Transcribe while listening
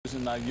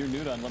and you're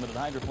new to unlimited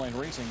hydroplane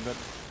racing, but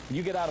when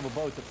you get out of a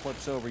boat that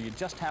flips over, you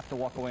just have to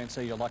walk away and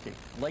say you're lucky.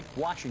 Lake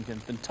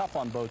Washington's been tough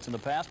on boats in the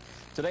past.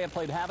 Today it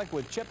played havoc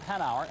with Chip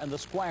Hanauer and the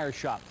Squire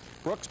shop.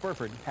 Brooks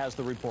Burford has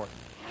the report.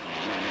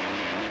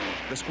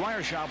 The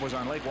Squire shop was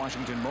on Lake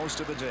Washington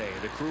most of the day.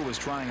 The crew was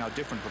trying out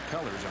different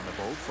propellers on the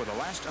boat for the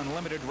last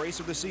unlimited race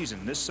of the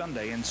season this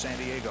Sunday in San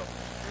Diego.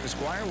 The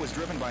Squire was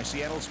driven by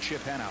Seattle's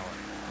Chip Hanauer.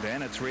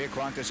 Then at 3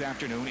 o'clock this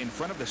afternoon, in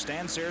front of the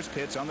Stan Sayers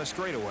pits on the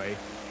straightaway,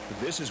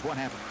 this is what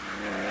happened.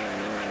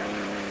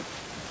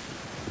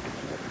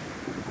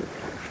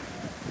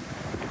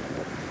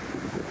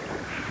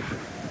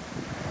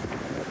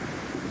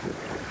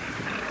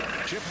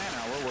 Chip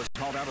Hanauer was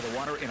hauled out of the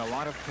water in a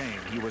lot of pain.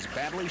 He was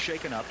badly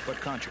shaken up but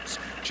conscious.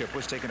 Chip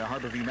was taken to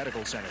Harborview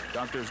Medical Center.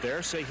 Doctors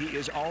there say he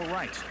is all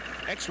right.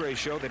 X-rays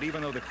show that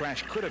even though the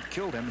crash could have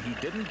killed him, he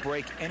didn't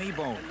break any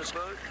bones.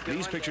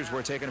 These pictures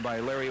were taken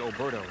by Larry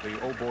Oberto, the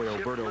Oh Boy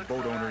Oberto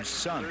boat owner's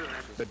son.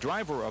 The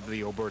driver of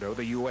the Oberto,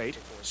 the U-8,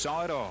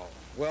 saw it all.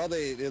 Well,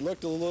 it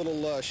looked a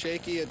little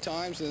shaky at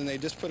times, and they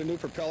just put a new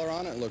propeller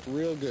on it. It looked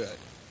real good.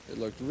 It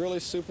looked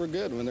really super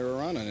good when they were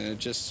running, and it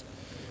just...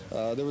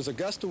 there was a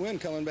gust of wind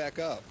coming back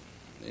up,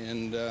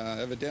 and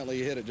evidently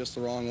he hit it just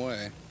the wrong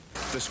way.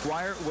 The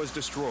Squire was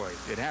destroyed.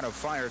 It had a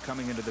fire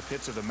coming into the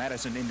pits of the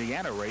Madison,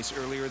 Indiana race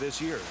earlier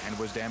this year and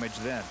was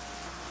damaged then.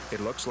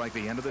 It looks like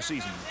the end of the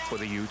season for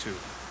the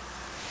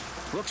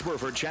U-2. Brooks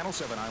Burford, Channel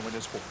 7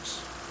 Eyewitness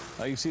Sports.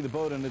 You see the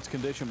boat in its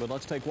condition, but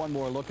let's take one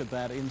more look at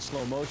that in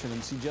slow motion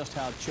and see just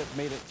how Chip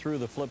made it through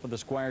the flip of the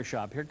Squire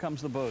shop. Here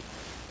comes the boat,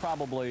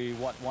 probably,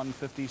 what,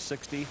 150,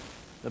 60?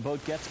 The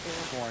boat gets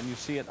airborne. You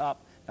see it up.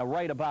 Now,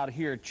 right about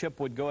here, Chip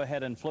would go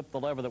ahead and flip the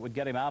lever that would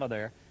get him out of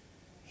there.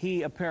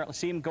 He apparently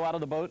see him go out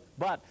of the boat,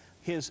 but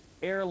his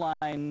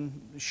airline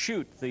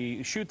chute,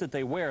 the chute that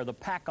they wear, the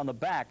pack on the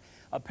back,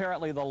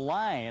 apparently the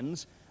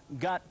lines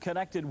got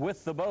connected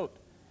with the boat.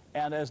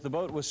 And as the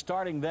boat was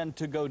starting then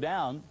to go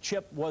down,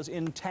 Chip was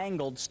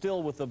entangled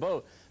still with the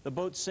boat. The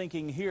boat's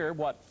sinking here,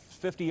 what,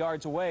 50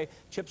 yards away.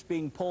 Chip's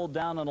being pulled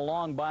down and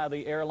along by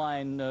the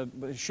airline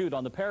chute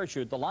on the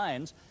parachute, the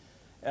lines.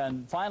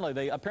 And finally,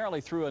 they apparently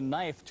threw a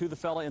knife to the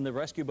fella in the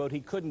rescue boat. He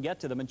couldn't get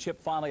to them, and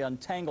Chip finally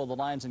untangled the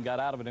lines and got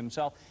out of it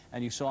himself,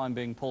 and you saw him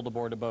being pulled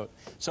aboard the boat.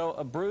 So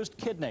a bruised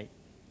kidney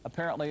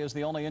apparently is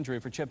the only injury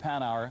for Chip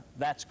Hanauer.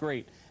 That's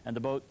great. And the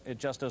boat, it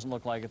just doesn't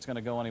look like it's going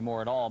to go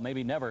anymore at all.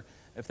 Maybe never.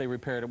 If they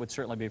repaired it, would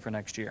certainly be for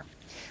next year.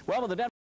 Well, with the